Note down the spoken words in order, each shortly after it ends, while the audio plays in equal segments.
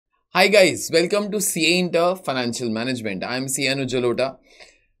Hi guys, welcome to CA Inter Financial Management. I am Anuj Jalota.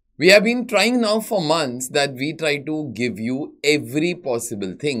 We have been trying now for months that we try to give you every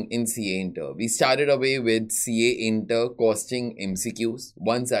possible thing in CA Inter. We started away with CA Inter costing MCQs.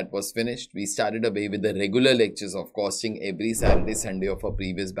 Once that was finished, we started away with the regular lectures of costing every Saturday, Sunday of our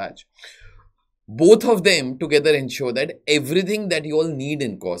previous batch. Both of them together ensure that everything that you all need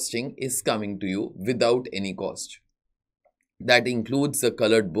in costing is coming to you without any cost. That includes the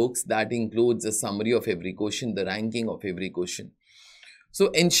colored books, that includes the summary of every question, the ranking of every question. So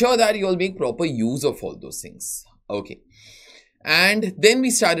ensure that you all make proper use of all those things. Okay. And then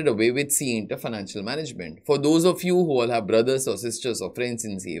we started away with CA Inter Financial Management. For those of you who all have brothers or sisters or friends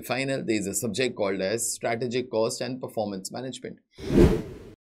in CA Final, there is a subject called as Strategic Cost and Performance Management.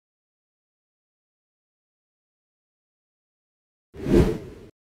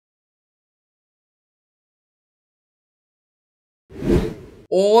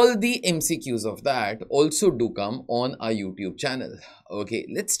 All the MCQs of that also do come on our YouTube channel. Okay,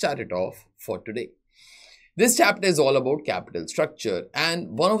 let's start it off for today. This chapter is all about capital structure,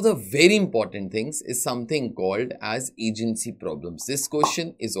 and one of the very important things is something called as agency problems. This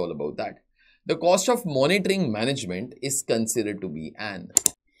question is all about that. The cost of monitoring management is considered to be an.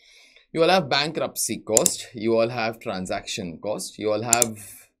 You all have bankruptcy cost, you all have transaction cost, you all have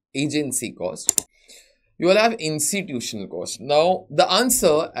agency cost. You will have institutional cost. Now, the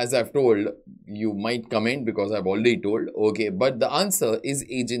answer, as I've told, you might comment because I've already told, okay, but the answer is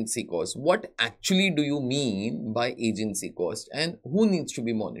agency cost. What actually do you mean by agency cost and who needs to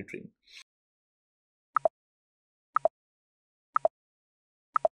be monitoring?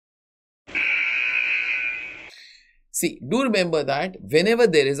 See, do remember that whenever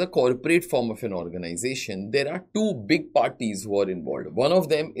there is a corporate form of an organization, there are two big parties who are involved. One of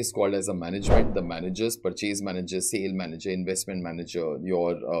them is called as a management, the managers, purchase manager, sale manager, investment manager,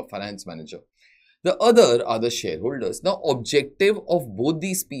 your finance manager. The other are the shareholders. Now, objective of both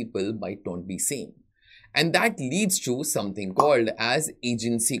these people might not be same. And that leads to something called as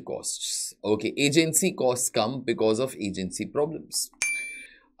agency costs. Okay, agency costs come because of agency problems.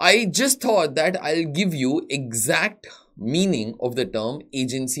 I just thought that I'll give you exact meaning of the term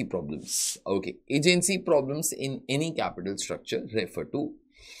agency problems. Okay, agency problems in any capital structure refer to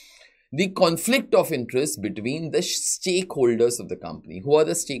the conflict of interest between the stakeholders of the company. Who are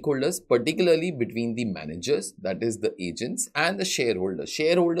the stakeholders? Particularly between the managers, that is the agents, and the shareholders.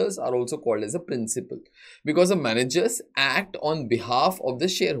 Shareholders are also called as a principal because the managers act on behalf of the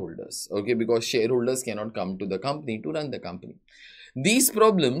shareholders. Okay, because shareholders cannot come to the company to run the company. These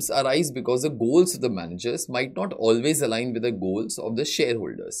problems arise because the goals of the managers might not always align with the goals of the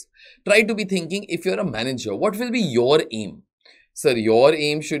shareholders. Try to be thinking, if you're a manager, what will be your aim? Sir, your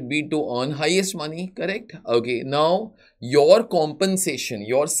aim should be to earn highest money, correct? Okay, now your compensation,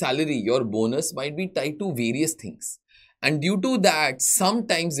 your salary, your bonus might be tied to various things. And due to that,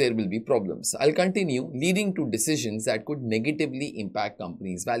 sometimes there will be problems. I'll continue, leading to decisions that could negatively impact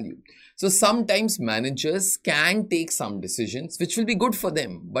company's value. So sometimes managers can take some decisions which will be good for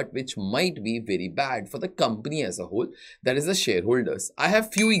them, but which might be very bad for the company as a whole, that is the shareholders. I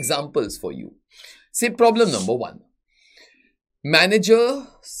have few examples for you. Say problem number one, manager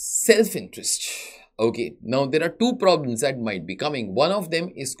self-interest. Okay, now there are two problems that might be coming. One of them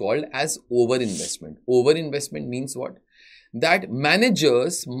is called as overinvestment. Overinvestment means what? That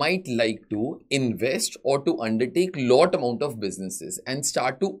managers might like to invest or to undertake lot amount of businesses and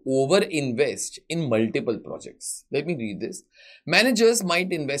start to over-invest in multiple projects. Let me read this. Managers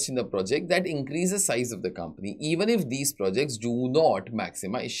might invest in a project that increases the size of the company, even if these projects do not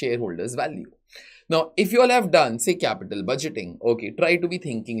maximize shareholders' value. Now, if you all have done, say, capital budgeting, okay, try to be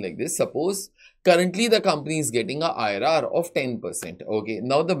thinking like this. Suppose currently the company is getting a IRR of 10%. Okay,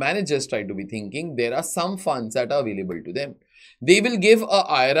 now the managers try to be thinking there are some funds that are available to them. They will give a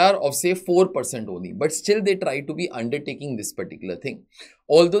IRR of say 4% only, but still they try to be undertaking this particular thing.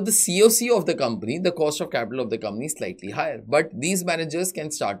 Although the COC of the company, the cost of capital of the company is slightly higher, but these managers can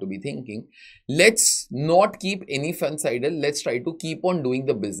start to be thinking, let's not keep any funds idle. Let's try to keep on doing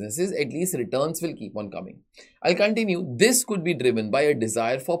the businesses. At least returns will keep on coming. I'll continue. This could be driven by a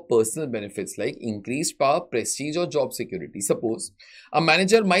desire for personal benefits like increased power, prestige, or job security. Suppose a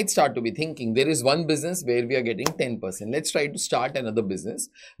manager might start to be thinking there is one business where we are getting 10%. Let's try to start another business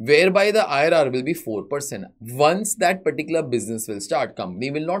whereby the IRR will be 4%. Once that particular business will start, company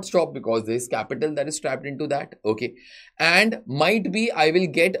will not stop because there is capital that is trapped into that. Okay. And might be I will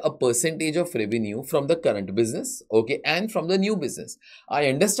get a percentage of revenue from the current business. Okay. And from the new business. I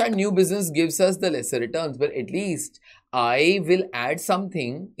understand new business gives us the lesser returns, but at least I will add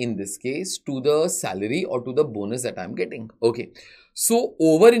something in this case to the salary or to the bonus that I'm getting. Okay. So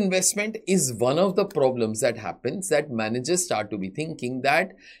overinvestment is one of the problems that happens, that managers start to be thinking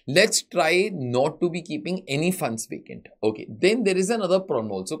that let's try not to be keeping any funds vacant. Okay. Then there is another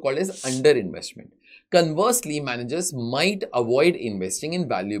problem also called as underinvestment. Conversely, managers might avoid investing in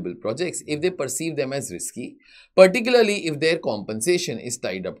valuable projects if they perceive them as risky, particularly if their compensation is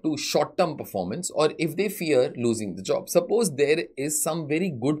tied up to short-term performance or if they fear losing the job. Suppose there is some very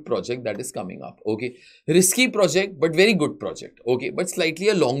good project that is coming up, okay, risky project but very good project, okay, but slightly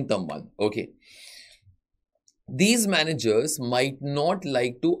a long-term one, okay. These managers might not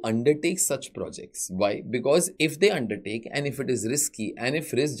like to undertake such projects. Why? Because if they undertake and if it is risky and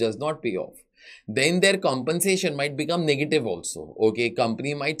if risk does not pay off, then their compensation might become negative also. Okay,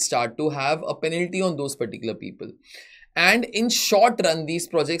 company might start to have a penalty on those particular people. And in short run, these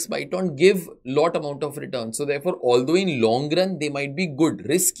projects might not give lot amount of return. So therefore, although in long run, they might be good,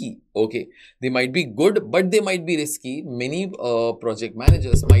 risky. Okay, they might be good, but they might be risky. Many project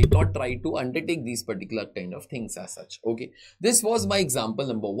managers might not try to undertake these particular kind of things as such. Okay, this was my example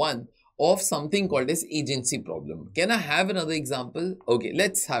number 1 of something called as agency problem. Can I have another example? Okay,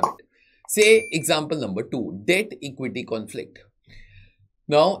 let's have it. Say example number 2, debt equity conflict.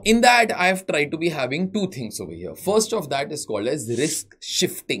 Now, in that, I have tried to be having two things over here. First of that is called as risk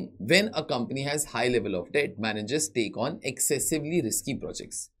shifting. When a company has high level of debt, managers take on excessively risky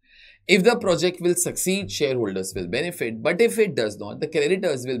projects. If the project will succeed, shareholders will benefit. But if it does not, the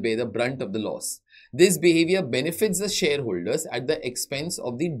creditors will bear the brunt of the loss. This behavior benefits the shareholders at the expense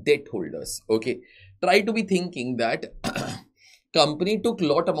of the debt holders. Okay. Try to be thinking that company took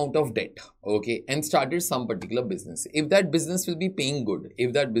lot amount of debt, okay, and started some particular business. If that business will be paying good,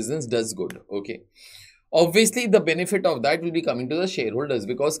 if that business does good, okay, obviously the benefit of that will be coming to the shareholders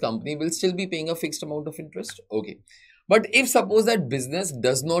because company will still be paying a fixed amount of interest, okay. But if suppose that business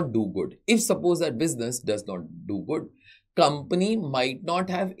does not do good, company might not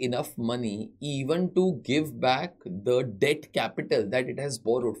have enough money even to give back the debt capital that it has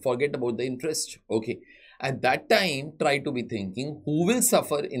borrowed. Forget about the interest, okay. At that time, try to be thinking who will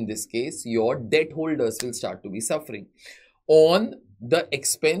suffer in this case. Your debt holders will start to be suffering on the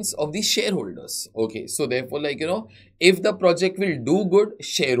expense of the shareholders. Okay. So therefore, if the project will do good,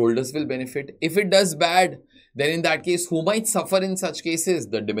 shareholders will benefit. If it does bad, then in that case, who might suffer in such cases?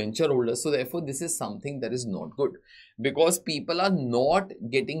 The debenture holders. So therefore, this is something that is not good because people are not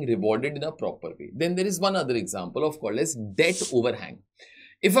getting rewarded in a proper way. Then there is one other example of called as debt overhang.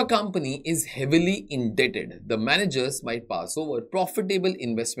 If a company is heavily indebted, the managers might pass over profitable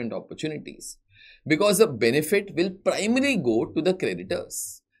investment opportunities because the benefit will primarily go to the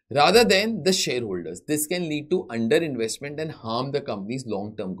creditors rather than the shareholders. This can lead to underinvestment and harm the company's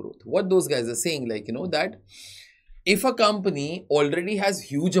long-term growth. What those guys are saying, that if a company already has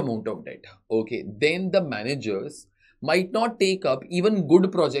huge amount of debt, okay, then the managers might not take up even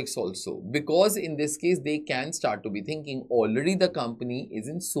good projects also, because in this case they can start to be thinking already the company is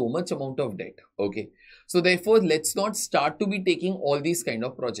in so much amount of debt, okay. So therefore, let's not start to be taking all these kind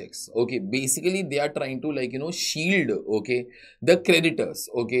of projects, okay. Basically, they are trying to shield, okay, the creditors,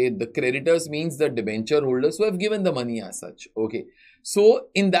 okay. The creditors means the debenture holders who have given the money as such, okay. So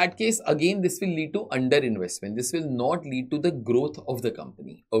in that case, again, this will lead to underinvestment. This will not lead to the growth of the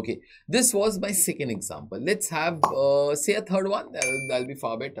company. Okay. This was my second example. Let's have, say a third one. That'll be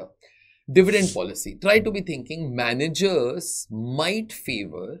far better. Dividend policy. Try to be thinking managers might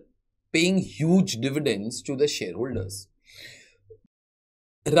favor paying huge dividends to the shareholders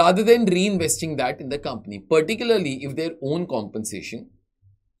rather than reinvesting that in the company, particularly if their own compensation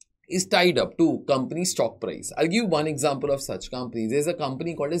is tied up to company stock price. I'll give one example of such companies. There's a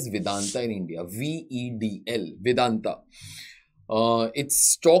company called as Vedanta in India, VEDL, Vedanta. Its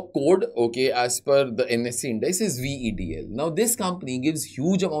stock code, okay, as per the NSE index is VEDL. Now, this company gives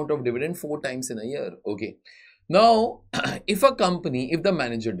huge amount of dividend 4 times in a year, okay. Now, if the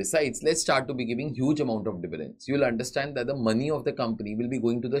manager decides, let's start to be giving huge amount of dividends, you will understand that the money of the company will be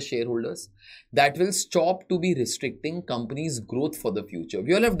going to the shareholders. That will stop to be restricting company's growth for the future.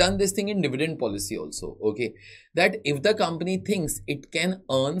 We all have done this thing in dividend policy also, okay. That if the company thinks it can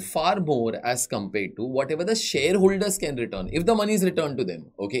earn far more as compared to whatever the shareholders can return, if the money is returned to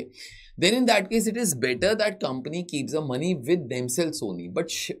them, okay, then in that case, it is better that company keeps the money with themselves only.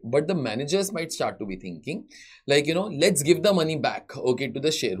 But the managers might start to be thinking, let's give the money back, okay, to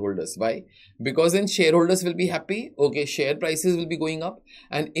the shareholders. Why? Because then shareholders will be happy, okay, share prices will be going up.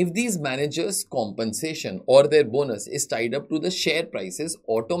 And if these managers' compensation or their bonus is tied up to the share prices,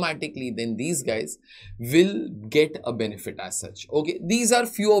 automatically then these guys will get a benefit as such, okay. These are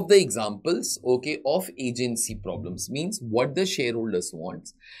few of the examples, okay, of agency problems, means what the shareholders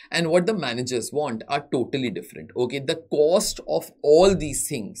wants and what what the managers want are totally different. Okay, the cost of all these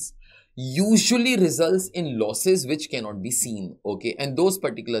things usually results in losses which cannot be seen. Okay, and those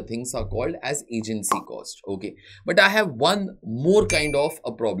particular things are called as agency cost. Okay, but I have one more kind of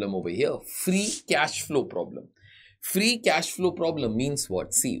a problem over here: free cash flow problem. Free cash flow problem means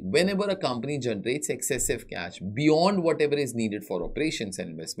what? See, whenever a company generates excessive cash beyond whatever is needed for operations and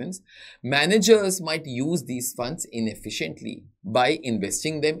investments, managers might use these funds inefficiently by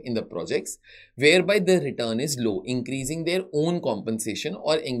investing them in the projects whereby the return is low, increasing their own compensation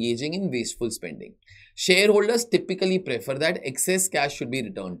or engaging in wasteful spending. Shareholders typically prefer that excess cash should be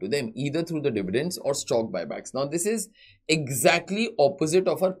returned to them either through the dividends or stock buybacks. Now, this is exactly opposite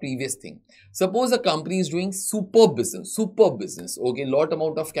of our previous thing. Suppose a company is doing superb business, okay, lot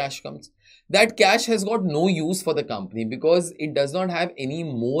amount of cash comes. That cash has got no use for the company because it does not have any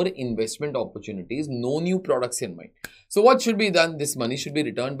more investment opportunities, no new products in mind. So what should be done? This money should be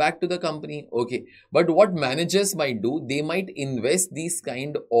returned back to the company. Okay, but what managers might do, they might invest these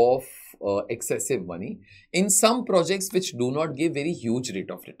kind of excessive money in some projects which do not give very huge rate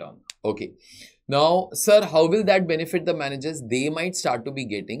of return. Okay, now sir, how will that benefit the managers? They might start to be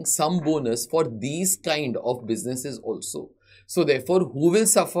getting some bonus for these kind of businesses also. So therefore, who will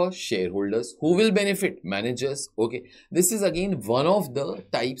suffer? Shareholders. Who will benefit? Managers. Okay, this is again one of the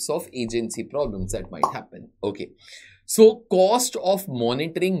types of agency problems that might happen. Okay, so cost of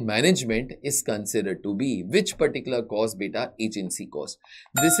monitoring management is considered to be which particular cost? Beta, agency cost.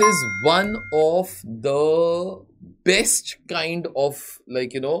 This is one of the best kind of,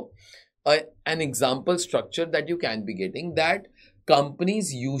 like, an example structure that you can be getting, that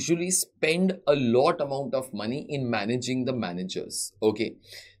companies usually spend a lot amount of money in managing the managers. Okay,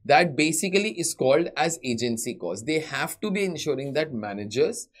 that basically is called as agency cost. They have to be ensuring that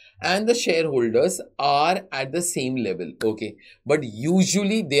managers and the shareholders are at the same level. Okay, but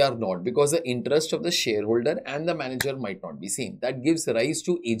usually they are not, because the interest of the shareholder and the manager might not be same. That gives rise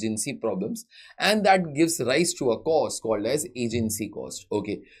to agency problems, and that gives rise to a cost called as agency cost.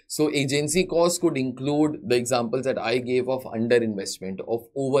 Okay, so agency cost could include the examples that I gave of underinvestment, of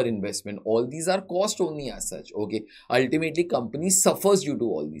overinvestment. All these are cost only as such. Okay, ultimately company suffers due to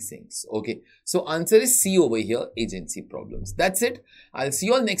all these things. Okay, so answer is C over here, agency problems. That's it. I'll see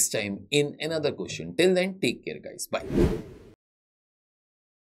you all next time in another question. Till then, take care guys. Bye.